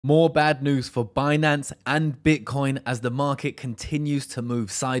More bad news for Binance and Bitcoin as the market continues to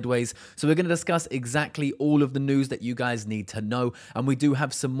move sideways. So we're going to discuss exactly all of the news that you guys need to know. And we do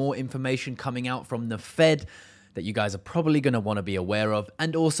have some more information coming out from the Fed that you guys are probably going to want to be aware of,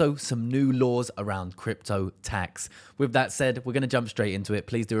 and also some new laws around crypto tax. With that said, we're going to jump straight into it.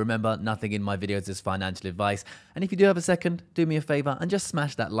 Please do remember, nothing in my videos is financial advice. And if you do have a second, do me a favor and just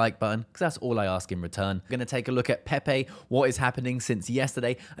smash that like button, because that's all I ask in return. We're going to take a look at Pepe, what is happening since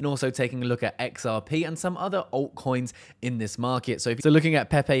yesterday, and also taking a look at XRP and some other altcoins in this market. So looking at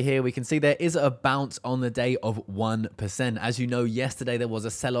Pepe here, we can see there is a bounce on the day of 1%. As you know, yesterday there was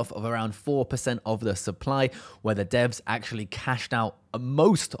a sell-off of around 4% of the supply, where the devs actually cashed out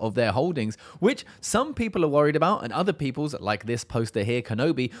most of their holdings, which some people are worried about, and other people's, like this poster here,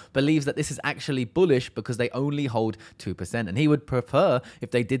 Kenobi, believes that this is actually bullish because they only hold 2%, and he would prefer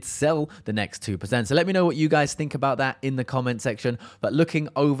if they did sell the next 2%. So let me know what you guys think about that in the comment section. But looking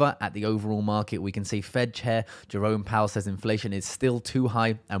over at the overall market, we can see Fed Chair Jerome Powell says inflation is still too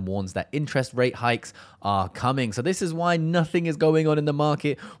high and warns that interest rate hikes are coming. So this is why nothing is going on in the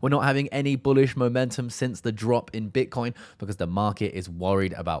market. We're not having any bullish momentum since the drop in Bitcoin, because the market is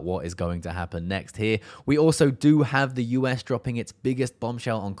worried about what is going to happen next here. We also do have the US dropping its biggest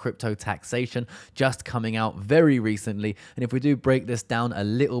bombshell on crypto taxation, just coming out very recently. And if we do break this down a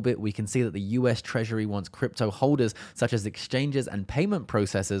little bit, we can see that the US Treasury wants crypto holders, such as exchanges and payment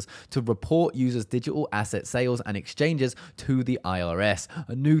processors, to report users' digital asset sales and exchanges to the IRS.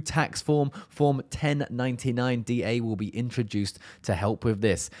 A new tax form, Form 1099-DA, will be introduced to help with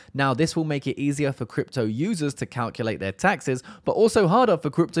this. Now, this will make it easier for crypto users to calculate their taxes, but also harder for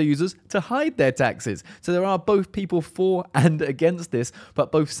crypto users to hide their taxes. So there are both people for and against this,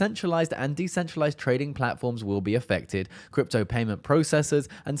 but both centralized and decentralized trading platforms will be affected, crypto payment processors,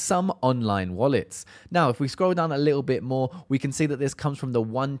 and some online wallets. Now, if we scroll down a little bit more, we can see that this comes from the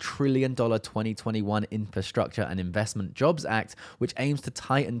 $1 trillion 2021 Infrastructure and Investment Jobs Act, which aims to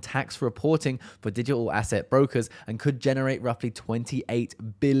tighten tax reporting for digital asset brokers and could generate roughly $28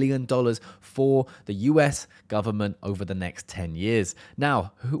 billion for the US government over the next 10 years.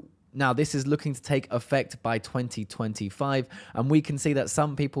 Now, this is looking to take effect by 2025, and we can see that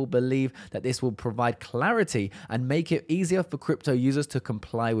some people believe that this will provide clarity and make it easier for crypto users to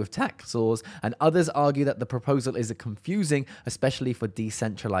comply with tax laws, and others argue that the proposal is confusing, especially for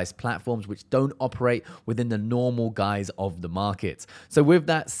decentralized platforms which don't operate within the normal guise of the market. So with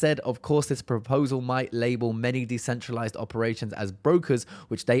that said, of course, this proposal might label many decentralized operations as brokers,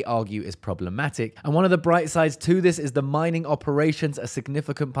 which they argue is problematic. And one of the bright sides to this is the mining operations, a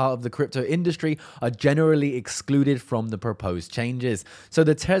significant part of the crypto industry, are generally excluded from the proposed changes. So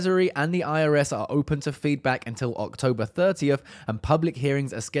the Treasury and the IRS are open to feedback until October 30th, and public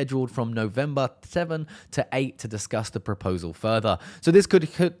hearings are scheduled from November 7 to 8 to discuss the proposal further. So this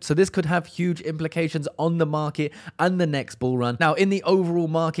could have huge implications on the market and the next bull run. Now, in the overall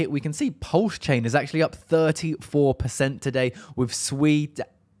market, we can see Pulse Chain is actually up 34% today, with SWE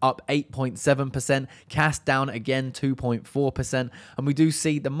up 8.7%, CAS down again 2.4%, and we do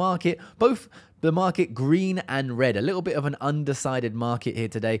see the market, both the market green and red, a little bit of an undecided market here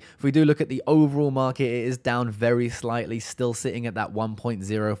today. If we do look at the overall market, it is down very slightly, still sitting at that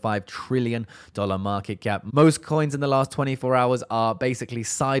 $1.05 trillion market cap. Most coins in the last 24 hours are basically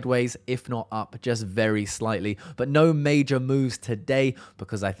sideways, if not up just very slightly, but no major moves today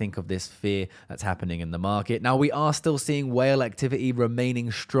because I think of this fear that's happening in the market. Now, we are still seeing whale activity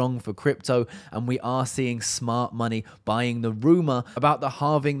remaining strong for crypto, and we are seeing smart money buying the rumor about the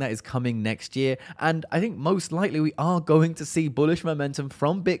halving that is coming next year. And I think most likely we are going to see bullish momentum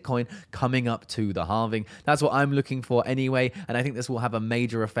from Bitcoin coming up to the halving. That's what I'm looking for anyway, and I think this will have a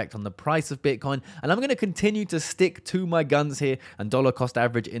major effect on the price of Bitcoin. And I'm going to continue to stick to my guns here and dollar cost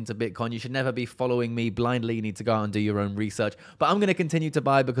average into Bitcoin. You should never be following me blindly. You need to go out and do your own research. But I'm going to continue to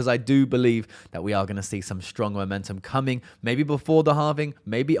buy because I do believe that we are going to see some strong momentum coming, maybe before the halving,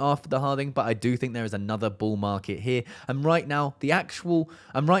 maybe after the halving, but I do think there is another bull market here. And right now, the actual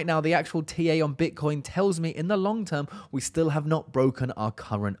TA on Bitcoin tells me in the long term, we still have not broken our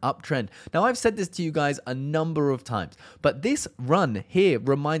current uptrend. Now, I've said this to you guys a number of times, but this run here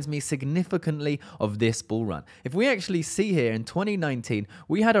reminds me significantly of this bull run. If we actually see here in 2019,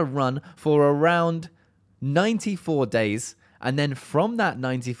 we had a run for around 94 days, And then from that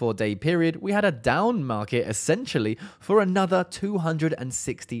 94-day period, we had a down market essentially for another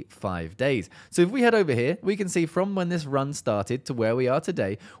 265 days. So if we head over here, we can see from when this run started to where we are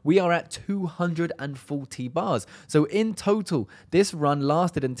today, we are at 240 bars. So in total, this run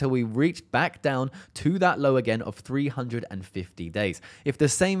lasted until we reached back down to that low again of 350 days. If the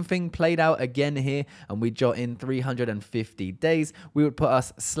same thing played out again here and we jot in 350 days, we would put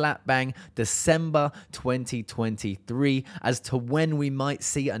us slap bang December 2023 as to when we might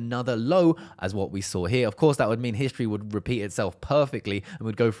see another low as what we saw here. Of course, that would mean history would repeat itself perfectly and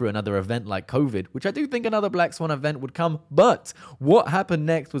would go through another event like COVID, which I do think another Black Swan event would come. But what happened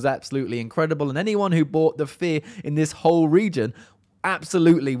next was absolutely incredible. And anyone who bought the fear in this whole region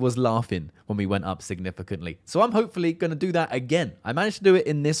absolutely was laughing when we went up significantly. So I'm hopefully going to do that again. I managed to do it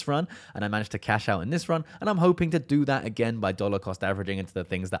in this run and I managed to cash out in this run, and I'm hoping to do that again by dollar cost averaging into the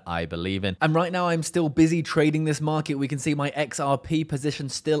things that I believe in. And right now I'm still busy trading this market. We can see my XRP position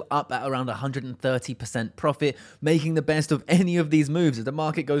still up at around 130% profit, making the best of any of these moves. If the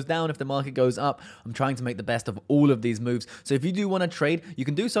market goes down, if the market goes up, I'm trying to make the best of all of these moves. So if you do want to trade, you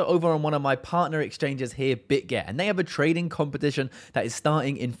can do so over on one of my partner exchanges here, Bitget, and they have a trading competition that is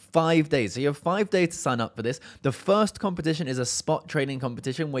starting in 5 days. So you have 5 days to sign up for this. The first competition is a spot trading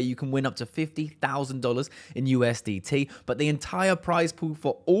competition where you can win up to $50,000 in USDT, but the entire prize pool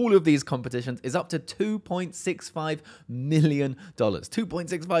for all of these competitions is up to $2.65 million.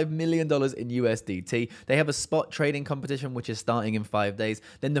 $2.65 million in USDT. They have a spot trading competition which is starting in 5 days,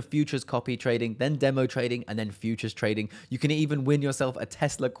 then the futures copy trading, then demo trading, and then futures trading. You can even win yourself a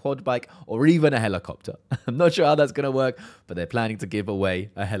Tesla quad bike or even a helicopter. I'm not sure how that's going to work, but they're planning to give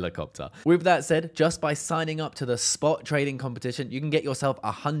away a helicopter. With that said, just by signing up to the spot trading competition, you can get yourself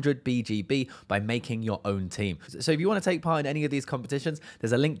 100 BGB by making your own team. So if you want to take part in any of these competitions,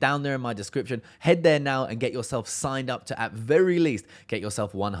 there's a link down there in my description. Head there now and get yourself signed up to, at very least, get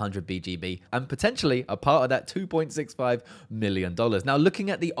yourself 100 BGB and potentially a part of that $2.65 million. Now,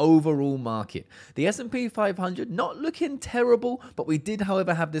 looking at the overall market, the S&P 500 not looking terrible, but we did,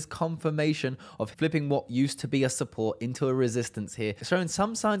 however, have this confirmation of flipping what used to be a support into a resistance here, showing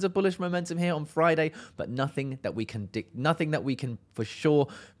some signs of bullish momentum here on Friday, but nothing that we can for sure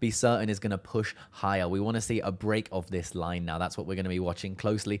be certain is going to push higher. We want to see a break of this line now. That's what we're going to be watching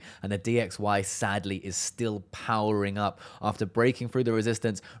closely. And the DXY sadly is still powering up after breaking through the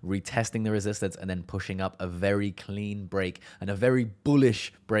resistance, retesting the resistance, and then pushing up a very clean break and a very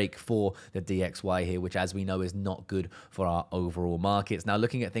bullish break for the DXY here, which as we know is not good for our overall markets. Now,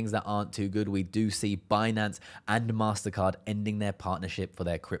 looking at things that aren't too good, we do see Binance and MasterCard ending their partnership for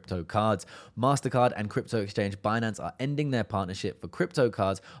their crypto cards. MasterCard and crypto exchange Binance are ending their partnership for crypto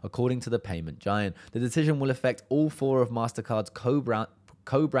cards, according to the payment giant. The decision will affect all 4 of MasterCard's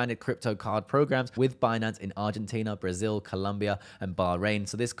co-branded crypto card programs with Binance in Argentina, Brazil, Colombia, and Bahrain.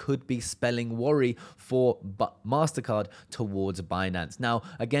 So this could be spelling worry for MasterCard towards Binance. Now,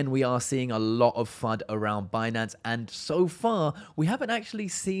 again, we are seeing a lot of FUD around Binance, and so far, we haven't actually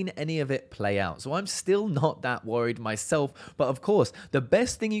seen any of it play out. So I'm still not that worried myself. But of course, the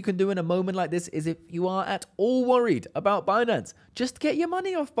best thing you can do in a moment like this is if you are at all worried about Binance, just get your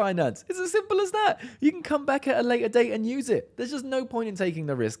money off Binance. It's as simple as that. You can come back at a later date and use it. There's just no point in taking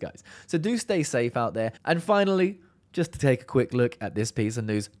the risk, guys. So do stay safe out there. And finally, just to take a quick look at this piece of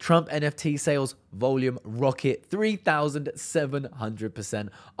news, Trump NFT sales volume rocket 3,700%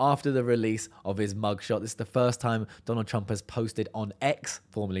 after the release of his mugshot. This is the first time Donald Trump has posted on X,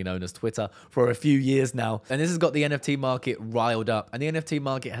 formerly known as Twitter, for a few years now. And this has got the NFT market riled up. And the NFT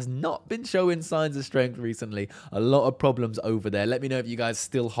market has not been showing signs of strength recently. A lot of problems over there. Let me know if you guys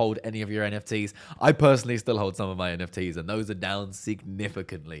still hold any of your NFTs. I personally still hold some of my NFTs, and those are down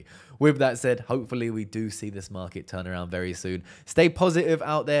significantly. With that said, hopefully we do see this market turn around very soon. Stay positive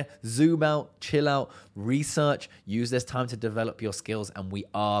out there, zoom out, chill out, research, use this time to develop your skills, and we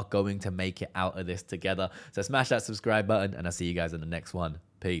are going to make it out of this together. So smash that subscribe button, and I'll see you guys in the next one.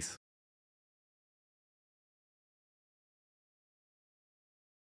 Peace.